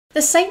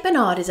The Saint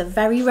Bernard is a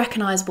very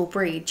recognisable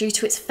breed due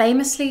to its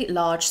famously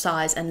large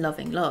size and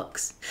loving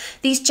looks.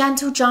 These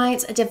gentle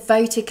giants are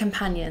devoted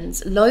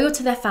companions, loyal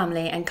to their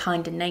family and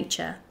kind in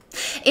nature.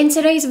 In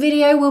today's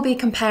video, we'll be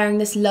comparing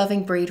this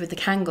loving breed with the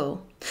Kangal.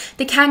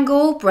 The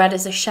Kangal, bred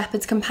as a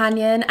shepherd's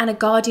companion and a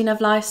guardian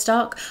of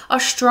livestock, are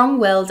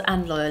strong-willed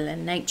and loyal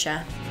in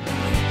nature.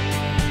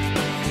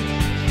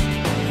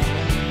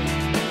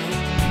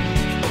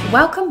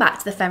 Welcome back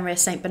to the Fenrir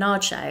St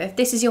Bernard Show. If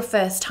this is your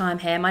first time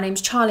here, my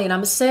name's Charlie and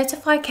I'm a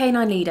certified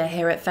canine leader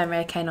here at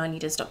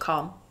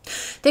FenrirCanineLeaders.com.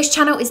 This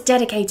channel is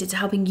dedicated to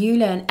helping you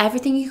learn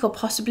everything you could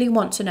possibly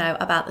want to know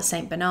about the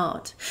St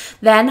Bernard,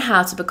 then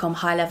how to become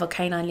high-level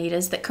canine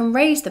leaders that can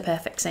raise the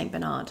perfect St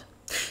Bernard.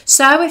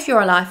 So if you're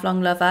a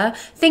lifelong lover,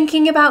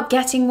 thinking about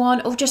getting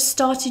one, or just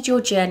started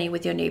your journey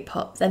with your new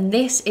pup, then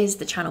this is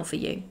the channel for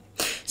you.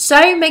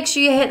 So make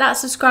sure you hit that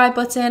subscribe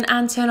button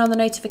and turn on the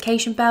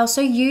notification bell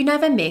so you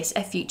never miss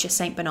a future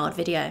St Bernard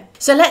video.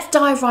 So let's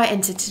dive right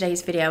into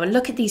today's video and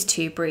look at these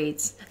two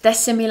breeds, their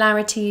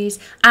similarities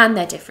and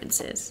their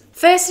differences.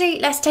 Firstly,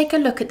 let's take a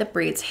look at the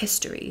breeds'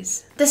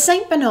 histories. The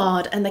St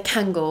Bernard and the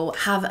Kangal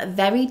have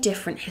very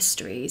different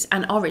histories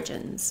and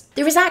origins.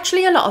 There is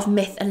actually a lot of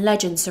myth and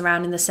legend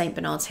surrounding the St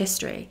Bernard's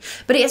history,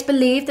 but it is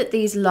believed that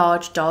these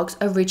large dogs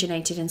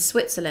originated in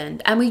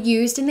Switzerland and were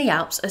used in the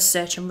Alps as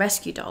search and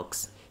rescue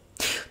dogs.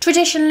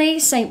 Traditionally,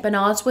 St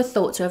Bernards were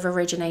thought to have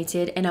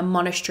originated in a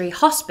monastery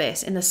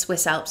hospice in the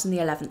Swiss Alps in the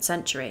 11th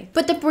century.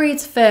 But the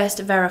breed's first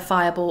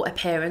verifiable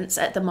appearance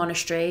at the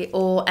monastery,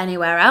 or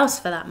anywhere else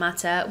for that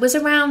matter, was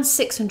around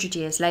 600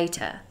 years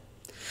later.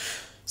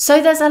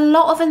 So there's a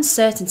lot of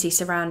uncertainty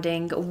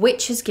surrounding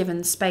which has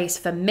given space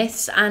for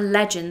myths and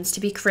legends to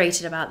be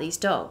created about these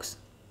dogs.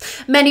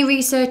 Many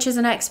researchers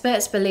and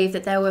experts believe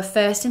that they were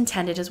first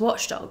intended as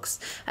watchdogs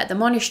at the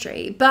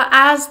monastery, but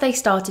as they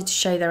started to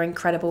show their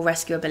incredible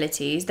rescue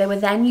abilities, they were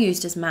then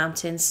used as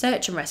mountain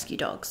search and rescue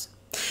dogs.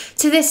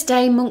 To this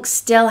day, monks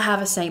still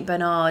have a St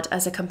Bernard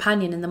as a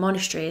companion in the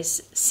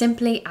monasteries,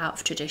 simply out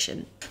of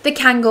tradition. The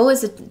Kangal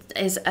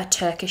is a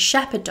Turkish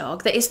shepherd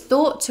dog that is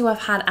thought to have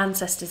had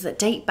ancestors that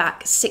date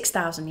back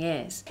 6,000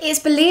 years. It is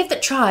believed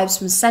that tribes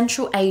from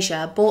Central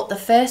Asia brought the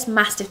first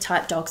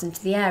Mastiff-type dogs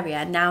into the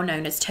area, now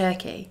known as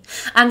Turkey,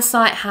 and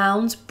sight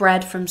hounds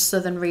bred from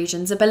southern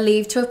regions are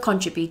believed to have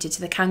contributed to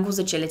the Kangal's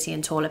agility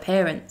and tall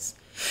appearance.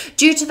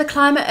 Due to the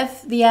climate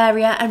of the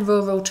area and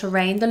rural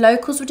terrain, the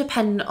locals were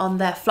dependent on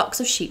their flocks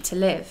of sheep to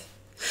live.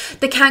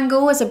 The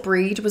Kangal as a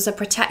breed was a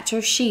protector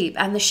of sheep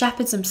and the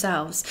shepherds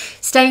themselves,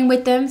 staying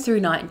with them through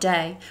night and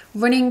day,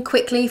 running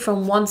quickly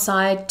from one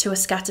side to a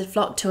scattered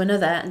flock to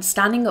another and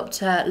standing up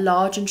to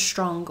large and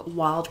strong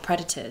wild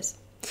predators.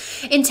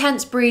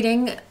 Intense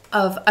breeding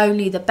of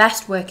only the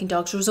best working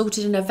dogs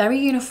resulted in a very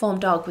uniform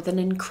dog with an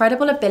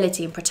incredible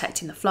ability in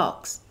protecting the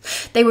flocks.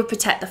 They would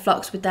protect the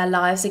flocks with their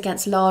lives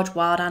against large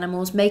wild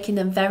animals, making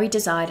them very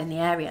desired in the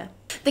area.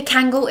 The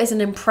Kangal is an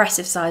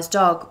impressive sized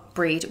dog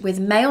breed, with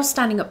males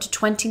standing up to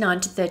 29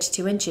 to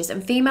 32 inches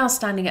and females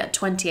standing at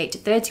 28 to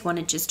 31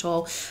 inches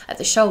tall at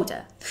the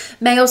shoulder.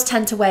 Males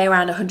tend to weigh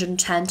around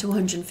 110 to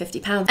 150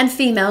 pounds and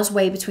females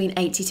weigh between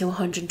 80 to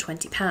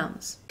 120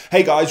 pounds.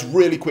 Hey guys,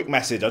 really quick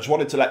message. I just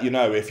wanted to let you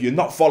know, if you're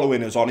not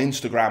following us on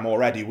Instagram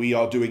already, we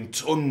are doing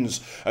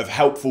tons of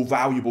helpful,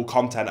 valuable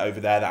content over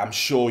there that I'm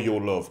sure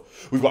you'll love.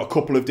 We've got a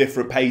couple of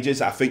different pages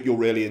that I think you'll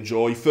really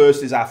enjoy.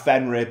 First is our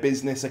Fenrir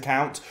business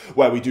account,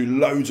 where we do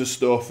loads of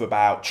stuff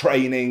about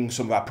training,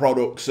 some of our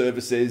products,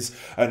 services,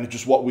 and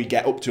just what we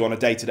get up to on a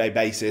day-to-day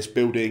basis,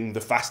 building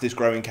the fastest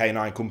growing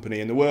canine company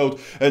in the world.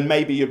 And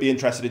maybe you'll be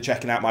interested in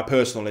checking out my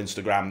personal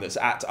Instagram, that's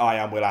at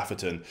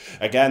 @IamWillAtherton.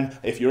 Again,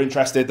 if you're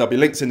interested, there'll be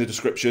links in the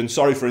description.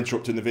 Sorry for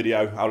interrupting the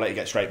video, I'll let you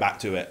get straight back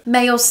to it.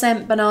 Male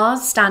St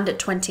Bernards stand at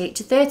 28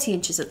 to 30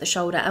 inches at the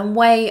shoulder and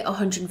weigh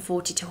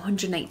 140 to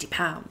 180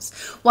 pounds,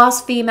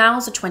 whilst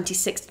females are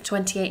 26 to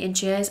 28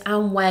 inches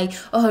and weigh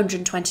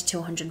 120 to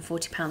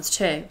 140 pounds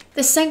too.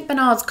 The St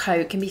Bernard's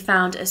coat can be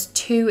found as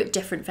two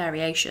different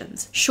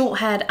variations,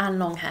 short-haired and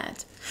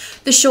long-haired.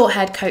 The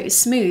short-haired coat is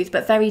smooth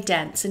but very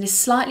dense and is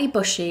slightly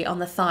bushy on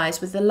the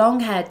thighs, with the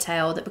long-haired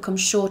tail that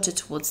becomes shorter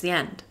towards the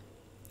end.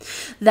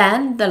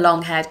 Then the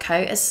long-haired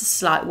coat has a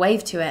slight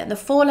wave to it and the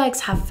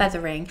forelegs have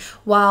feathering,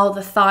 while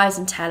the thighs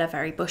and tail are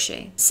very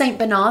bushy. St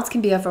Bernards can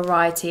be a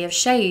variety of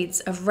shades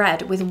of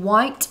red with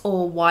white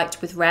or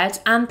white with red,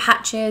 and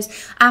patches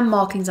and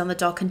markings on the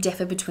dog can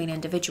differ between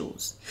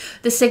individuals.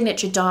 The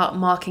signature dark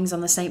markings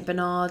on the St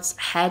Bernard's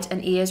head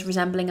and ears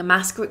resembling a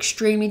mask are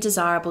extremely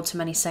desirable to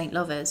many Saint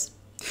lovers.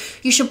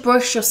 You should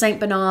brush your St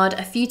Bernard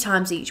a few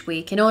times each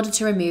week in order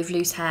to remove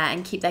loose hair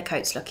and keep their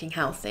coats looking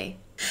healthy.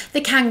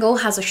 The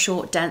Kangal has a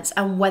short, dense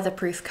and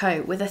weatherproof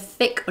coat with a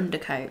thick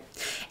undercoat.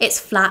 It's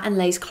flat and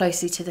lays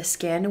closely to the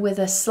skin, with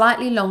a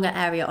slightly longer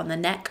area on the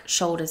neck,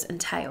 shoulders and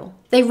tail.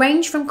 They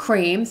range from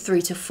cream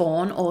through to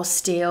fawn or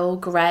steel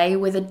grey,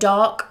 with a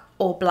dark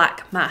or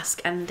black mask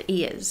and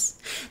ears.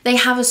 They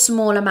have a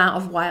small amount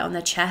of white on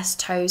the chest,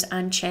 toes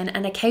and chin,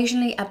 and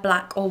occasionally a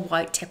black or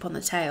white tip on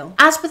the tail.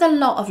 As with a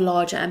lot of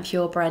larger and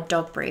purebred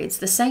dog breeds,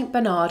 the St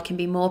Bernard can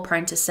be more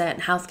prone to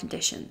certain health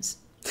conditions.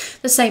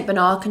 The St.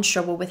 Bernard can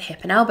struggle with hip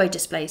and elbow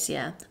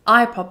dysplasia,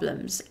 eye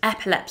problems,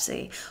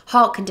 epilepsy,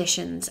 heart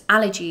conditions,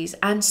 allergies,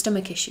 and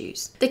stomach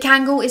issues. The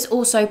Kangal is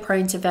also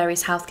prone to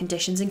various health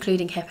conditions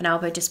including hip and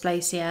elbow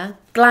dysplasia,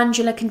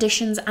 glandular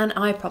conditions, and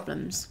eye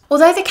problems.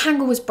 Although the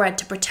Kangal was bred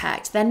to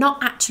protect, they're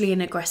not actually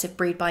an aggressive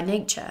breed by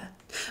nature,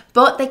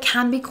 but they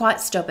can be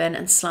quite stubborn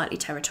and slightly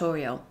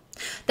territorial.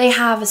 They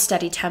have a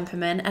steady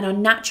temperament and are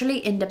naturally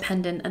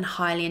independent and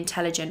highly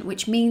intelligent,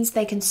 which means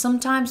they can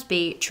sometimes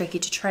be tricky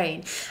to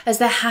train as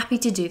they're happy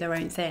to do their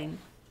own thing.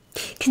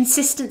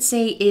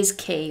 Consistency is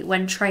key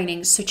when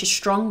training such a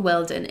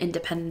strong-willed and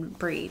independent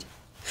breed.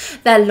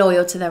 They're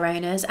loyal to their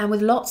owners, and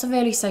with lots of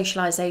early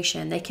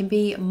socialisation, they can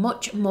be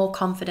much more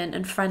confident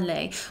and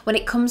friendly when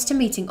it comes to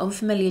meeting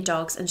unfamiliar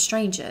dogs and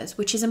strangers,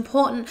 which is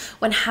important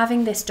when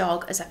having this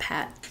dog as a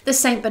pet. The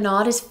St.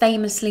 Bernard is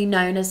famously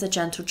known as the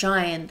gentle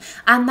giant,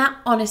 and that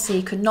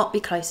honestly could not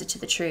be closer to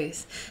the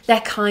truth.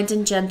 They're kind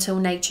and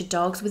gentle-natured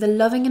dogs with a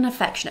loving and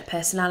affectionate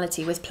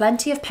personality, with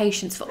plenty of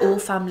patience for all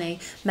family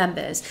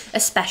members,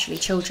 especially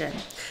children.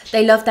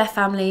 They love their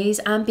families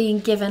and being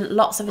given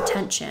lots of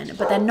attention,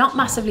 but they're not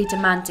massively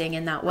demanding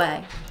in that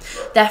way.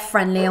 They're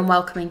friendly and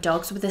welcoming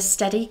dogs with a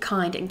steady,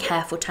 kind and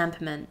careful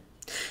temperament.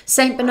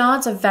 St.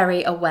 Bernards are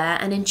very aware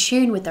and in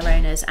tune with their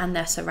owners and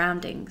their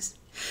surroundings.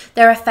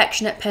 Their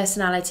affectionate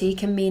personality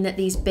can mean that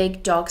these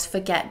big dogs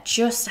forget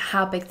just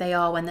how big they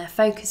are when they're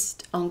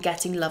focused on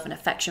getting love and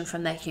affection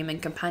from their human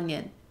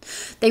companion.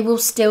 They will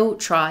still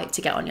try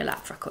to get on your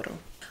lap for a cuddle.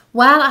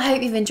 Well, I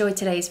hope you've enjoyed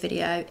today's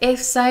video.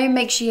 If so,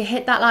 make sure you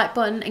hit that like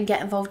button and get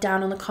involved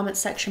down on the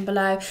comments section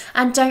below.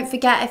 And don't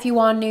forget, if you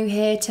are new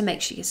here, to make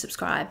sure you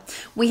subscribe.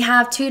 We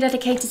have 2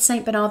 dedicated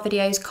St. Bernard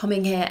videos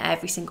coming here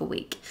every single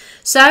week.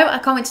 So I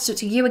can't wait to talk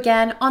to you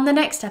again on the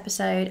next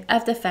episode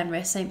of the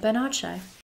Fenrir St. Bernard Show.